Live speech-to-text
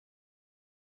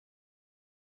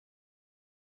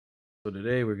So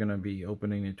today we're going to be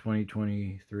opening the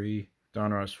 2023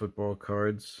 Donruss football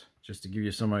cards. Just to give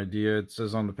you some idea, it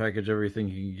says on the package everything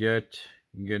you can get.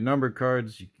 You can get numbered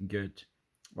cards, you can get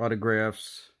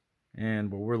autographs,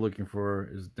 and what we're looking for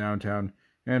is downtown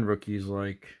and rookies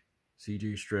like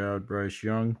C.J. Stroud, Bryce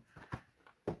Young.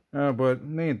 But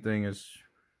main thing is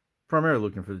primarily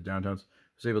looking for the downtowns.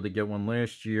 I was able to get one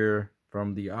last year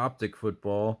from the Optic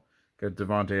Football. Got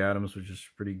Devontae Adams, which is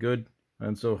pretty good.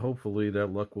 And so hopefully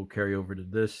that luck will carry over to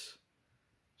this.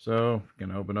 So we're going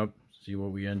to open up, see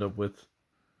what we end up with.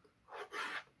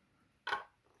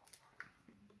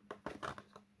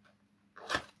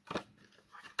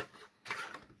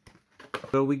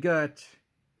 So we got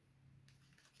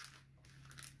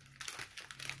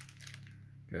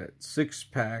 6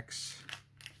 packs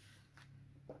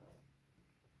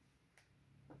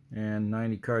and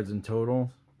 90 cards in total.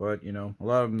 But, you know, a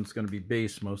lot of them is going to be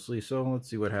base mostly, so let's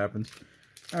see what happens.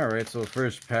 Alright, so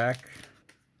first pack.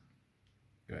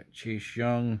 Got Chase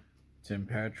Young, Tim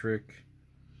Patrick,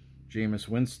 Jameis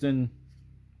Winston,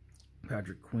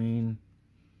 Patrick Queen,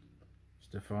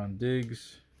 Stephon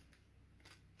Diggs,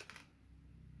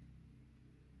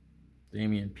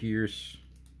 Damian Pierce,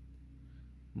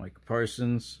 Mike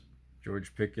Parsons,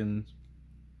 George Pickens,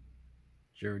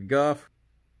 Jared Goff,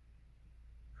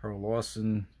 Carl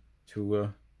Lawson,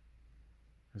 Tua,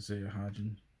 Isaiah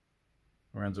Hodgins,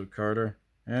 Lorenzo Carter,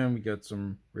 and we got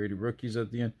some rated rookies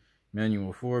at the end.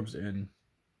 Emmanuel Forbes and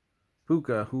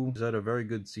Puka, who has had a very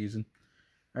good season.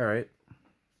 Alright,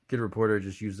 Kid Reporter,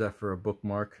 just use that for a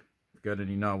bookmark. If you got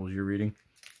any novels you're reading.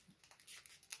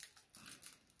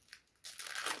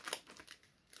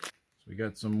 So we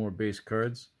got some more base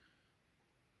cards.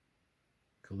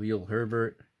 Khalil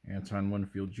Herbert, Anton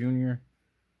Winfield Jr.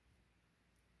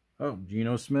 Oh,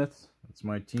 Geno Smith. That's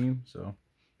my team, so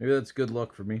maybe that's good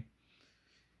luck for me.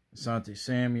 Asante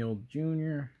Samuel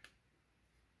Jr.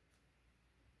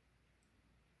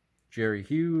 Jerry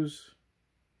Hughes.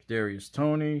 Kadarius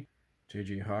Toney.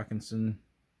 J.J. Hawkinson.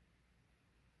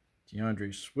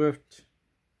 DeAndre Swift.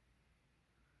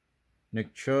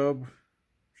 Nick Chubb,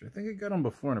 which I think I got him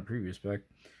before in a previous pack.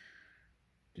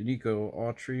 Danico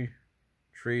Autry.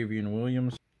 Travian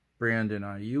Williams. Brandon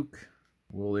Ayuk.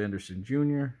 Will Anderson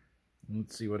Jr.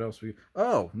 Let's see what else we...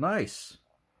 Oh, nice!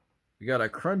 We got a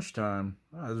Crunch Time.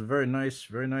 Oh, that's a very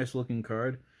nice looking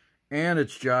card. And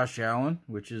it's Josh Allen,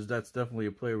 that's definitely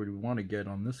a player we want to get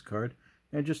on this card.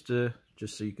 And just so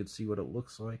you could see what it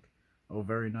looks like. Oh,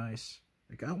 very nice.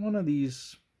 I got one of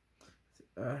these.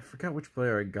 I forgot which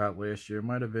player I got last year. It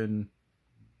might have been...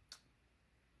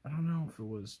 I don't know if it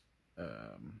was...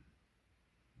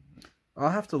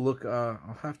 I'll have to look.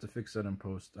 I'll have to fix that in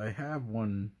post. I have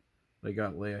one I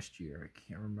got last year. I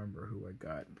can't remember who I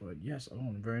got, but yes,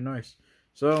 oh, very nice.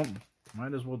 So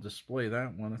might as well display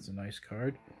that one. That's a nice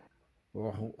card.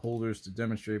 Well, holders to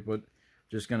demonstrate, but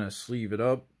just gonna sleeve it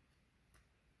up.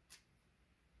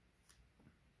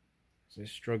 As I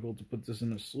struggle to put this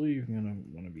in a sleeve, I'm gonna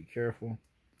want to be careful.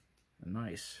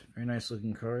 Nice, very nice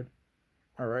looking card.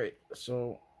 All right,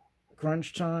 so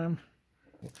Crunch Time.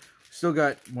 Still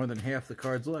got more than half the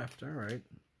cards left. All right.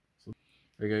 So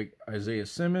I got Isaiah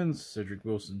Simmons, Cedric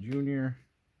Wilson Jr.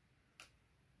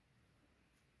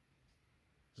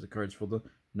 The cards filled up.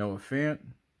 Noah Fant,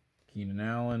 Keenan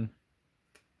Allen,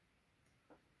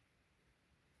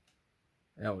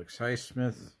 Alex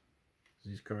Highsmith.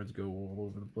 These cards go all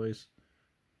over the place.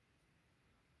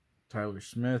 Tyler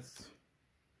Smith,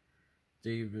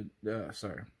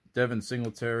 Devin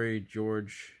Singletary,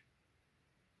 George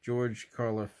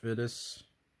Karlaftis.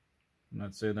 I'm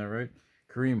not saying that right.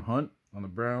 Kareem Hunt on the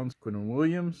Browns. Quinton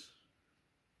Williams.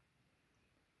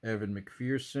 Evan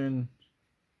McPherson.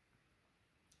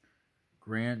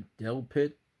 Grant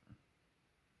Delpit.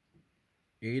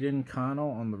 Aiden Connell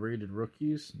on the rated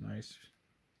rookies. Nice.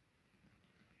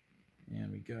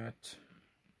 And we got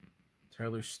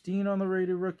Tyler Steen on the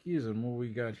rated rookies. And what we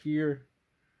got here,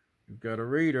 we've got a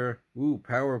Raider. Ooh,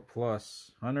 Power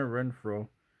Plus. Hunter Renfrow.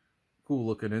 Cool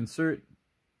looking insert.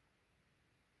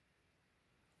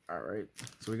 Alright,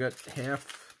 so we got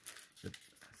half,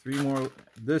 3 more,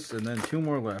 this, and then 2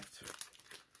 more left.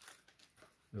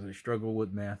 As I struggle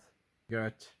with math.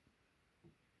 Got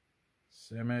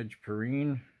Samaj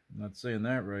Perine, I'm not saying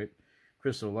that right.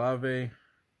 Chris Olave,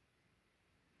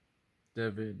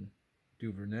 Devin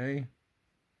Duvernay,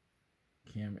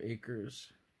 Cam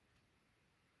Akers.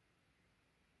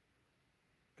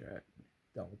 Got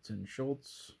Dalton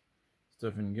Schultz.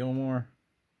 Stephen Gilmore,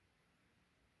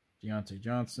 Deontay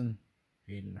Johnson,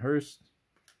 Hayden Hurst.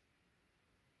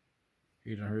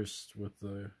 Hayden Hurst with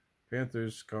the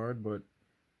Panthers card, but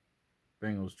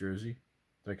Bengals jersey.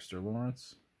 Dexter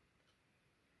Lawrence.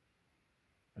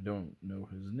 I don't know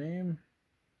his name.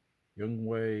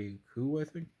 Youngwei Koo, I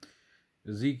think.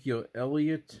 Ezekiel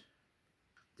Elliott.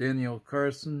 Daniel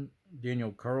Carlson.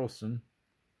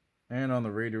 And on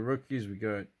the Raider rookies, we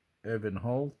got Evan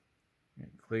Hull.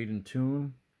 And Clayton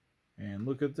Tune. And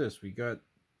look at this. We got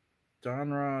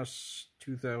Donruss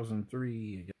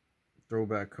 2003.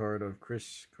 Throwback card of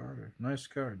Chris Carter. Nice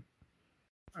card.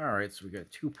 Alright, so we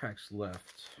got 2 packs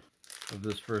left of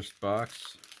this first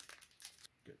box.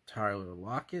 Got Tyler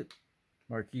Lockett,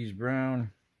 Marquise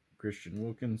Brown, Christian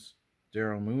Wilkins,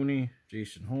 Daryl Mooney,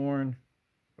 Jason Horn,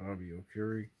 Bobby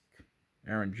O'Curie,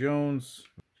 Aaron Jones,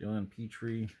 Jalen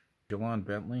Petrie, Jelon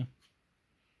Bentley,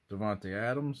 Devontae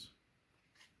Adams,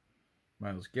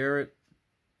 Myles Garrett,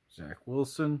 Zach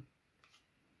Wilson,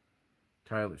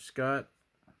 Tyler Scott,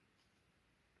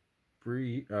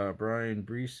 Brian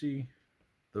Breesy,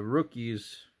 the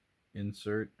rookies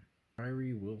insert,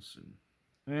 Tyree Wilson.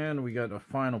 And we got a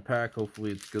final pack.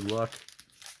 Hopefully it's good luck.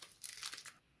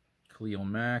 Khalil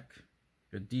Mack.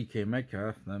 Got DK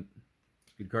Metcalf. That's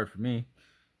a good card for me.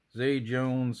 Zay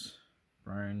Jones.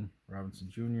 Brian Robinson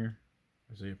Jr.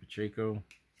 Isaiah Pacheco.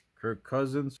 Kirk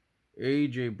Cousins.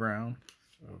 A.J. Brown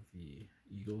of the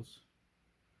Eagles.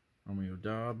 Romeo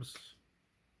Dobbs.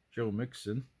 Joe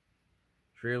Mixon.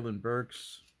 Traylon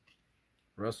Burks.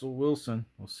 Russell Wilson.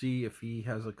 We'll see if he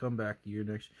has a comeback year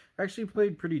next year. Actually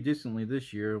played pretty decently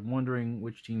this year. I'm wondering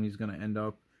which team he's going to end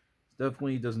up.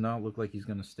 Definitely does not look like he's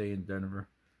going to stay in Denver.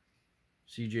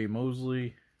 C.J.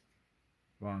 Mosley.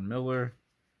 Von Miller.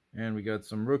 And we got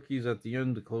some rookies at the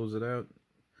end to close it out.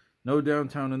 No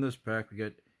downtown in this pack. We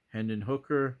got Hendon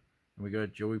Hooker. And we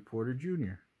got Joey Porter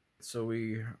Jr. So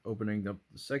we're opening up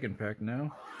the second pack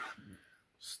now.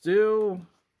 Still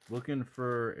looking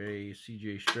for a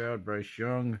C.J. Stroud, Bryce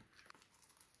Young.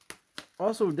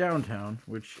 Also downtown,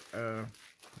 which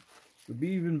would be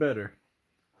even better.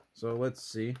 So let's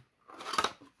see.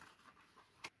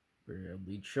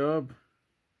 Bradley Chubb,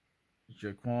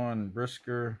 Jaquan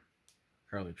Brisker,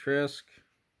 Carly Trask,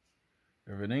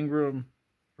 Evan Ingram,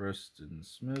 Preston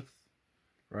Smith,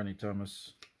 Ronnie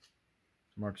Thomas,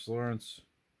 Marcus Lawrence.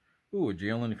 Ooh, a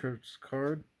Jalen Hurts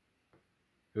card,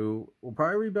 who will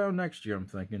probably rebound next year, I'm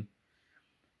thinking.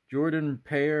 Jordan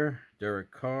Payer,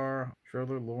 Derek Carr,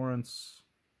 Trevor Lawrence.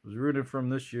 Was rooted from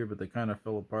this year, but they kind of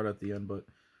fell apart at the end, but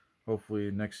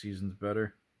hopefully next season's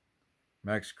better.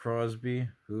 Max Crosby,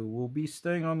 who will be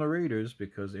staying on the Raiders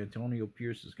because Antonio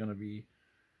Pierce is going to be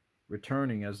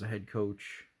returning as the head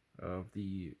coach of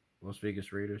the Las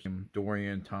Vegas Raiders.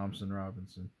 Dorian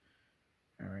Thompson-Robinson.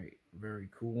 Alright, very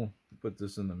cool. Put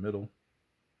this in the middle.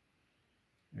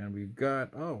 And we've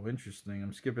got, oh, interesting.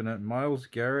 I'm skipping that. Myles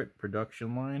Garrett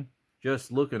production line.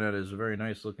 Just looking at it is a very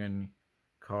nice looking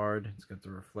card. It's got the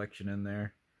reflection in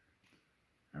there.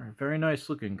 Alright, very nice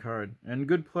looking card. And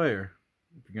good player,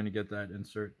 if you're going to get that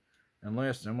insert. And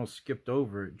last, I almost skipped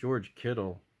over it, George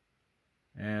Kittle.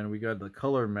 And we got the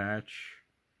color match.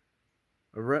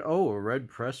 A red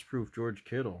press-proof George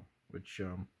Kittle. Which,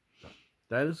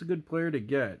 that is a good player to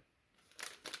get.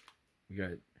 We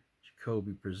got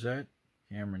Jacoby Brissett,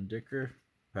 Cameron Dicker,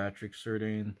 Patrick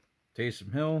Surtain,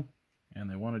 Taysom Hill, and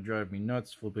they want to drive me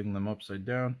nuts, flipping them upside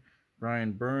down.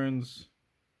 Brian Burns,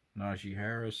 Najee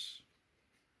Harris,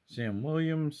 Sam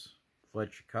Williams,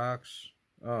 Fletcher Cox.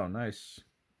 Oh, nice.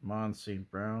 Mon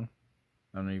St. Brown.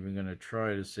 I'm not even going to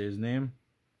try to say his name.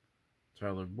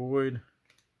 Tyler Boyd.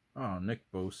 Oh, Nick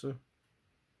Bosa.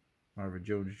 Marvin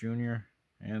Jones Jr.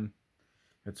 And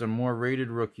got some more rated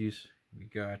rookies. We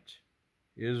got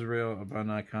Israel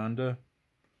Abanaconda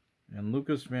and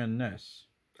Lucas Van Ness.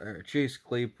 Chase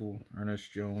Claypool,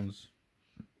 Ernest Jones,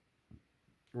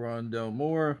 Rondell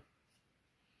Moore,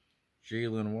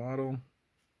 Jalen Waddle,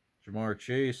 Jamar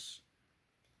Chase,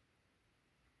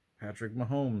 Patrick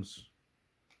Mahomes,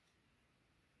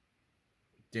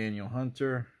 Daniel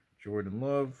Hunter, Jordan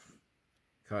Love,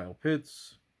 Kyle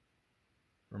Pitts,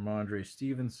 Ramondre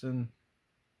Stevenson,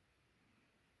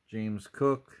 James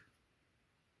Cook,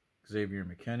 Xavier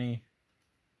McKinney.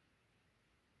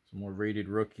 Some more rated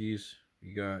rookies.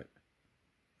 We got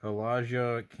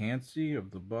Elijah Cansey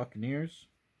of the Buccaneers,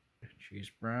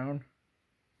 Chase Brown,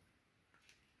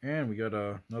 and we got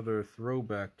another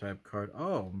throwback type card.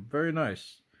 Oh, very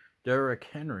nice. Derrick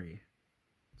Henry.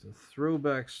 It's a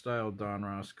throwback style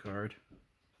Donruss card.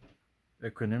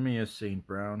 Equanimous St.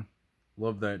 Brown.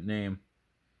 Love that name.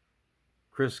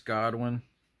 Chris Godwin,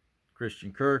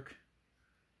 Christian Kirk,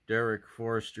 Derek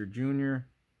Forrester Jr.,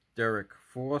 Derek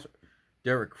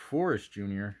Forrest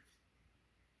Jr.,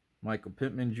 Michael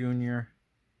Pittman Jr.,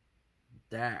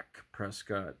 Dak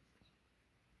Prescott,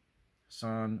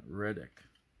 Hassan Reddick.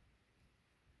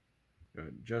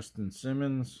 Got Justin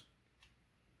Simmons,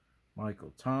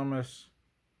 Michael Thomas,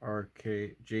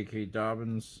 J.K.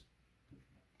 Dobbins,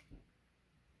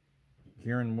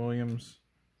 Kieran Williams.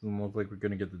 Doesn't look like we're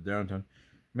going to get the downtown.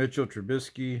 Mitchell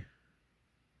Trubisky,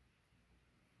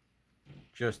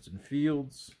 Justin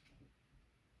Fields,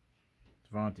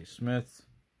 Devontae Smith,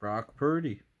 Brock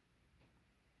Purdy.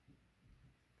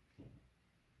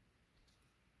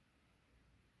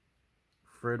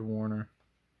 Fred Warner,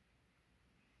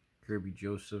 Kirby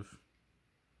Joseph,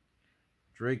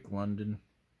 Drake London,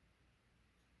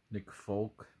 Nick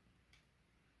Folk,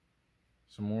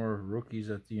 some more rookies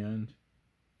at the end,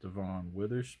 Devon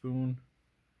Witherspoon,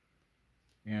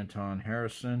 Anton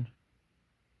Harrison,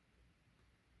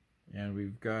 and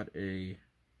we've got a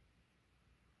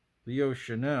Leo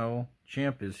Chanel.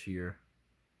 Champ is here.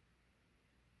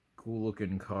 Cool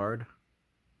looking card.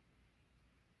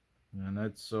 And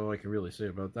that's all I can really say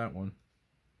about that one.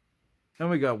 Then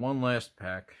we got one last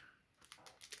pack.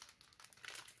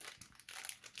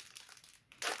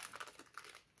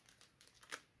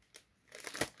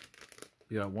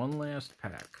 We got one last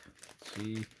pack. Let's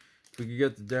see if we can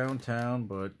get the downtown,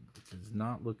 but it's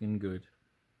not looking good.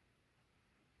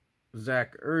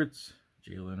 Zach Ertz,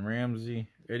 Jalen Ramsey,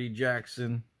 Eddie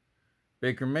Jackson,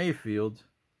 Baker Mayfield,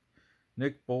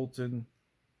 Nick Bolton,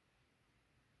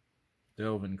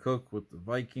 Delvin Cook with the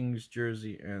Vikings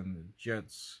jersey and the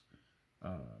Jets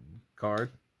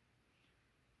card.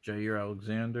 Jair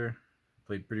Alexander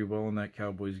played pretty well in that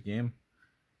Cowboys game.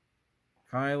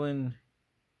 Kylan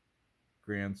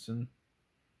Granson,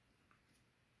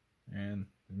 and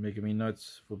making me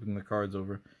nuts flipping the cards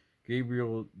over.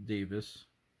 Gabriel Davis.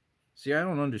 See, I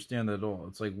don't understand that at all.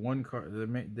 It's like one card.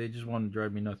 They just want to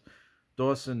drive me nuts.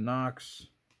 Dawson Knox,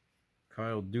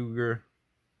 Kyle Duggar,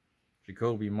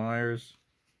 Jacoby Myers.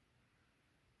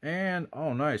 And,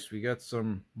 oh nice, we got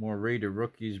some more Raider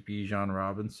rookies. Bijan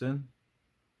Robinson,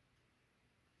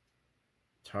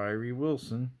 Tyree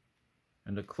Wilson.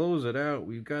 And to close it out,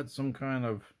 we've got some kind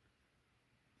of...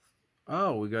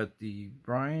 Oh, we got the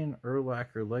Brian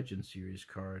Urlacher Legend Series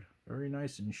card. Very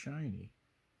nice and shiny.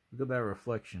 Look at that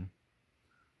reflection.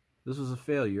 This was a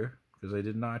failure because I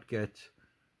did not get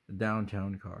the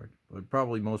downtown card. But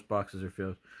probably most boxes are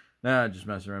failed. Nah, just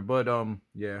messing around. But,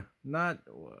 yeah.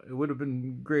 It would have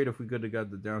been great if we could have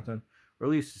got the downtown. Or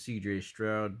at least the C.J.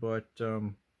 Stroud. But,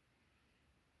 you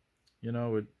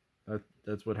know,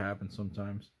 that's what happens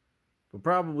sometimes. But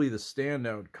probably the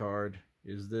standout card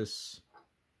is this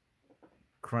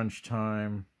Crunch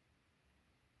Time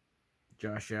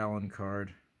Josh Allen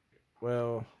card.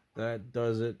 Well, that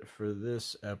does it for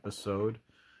this episode,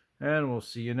 and we'll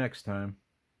see you next time.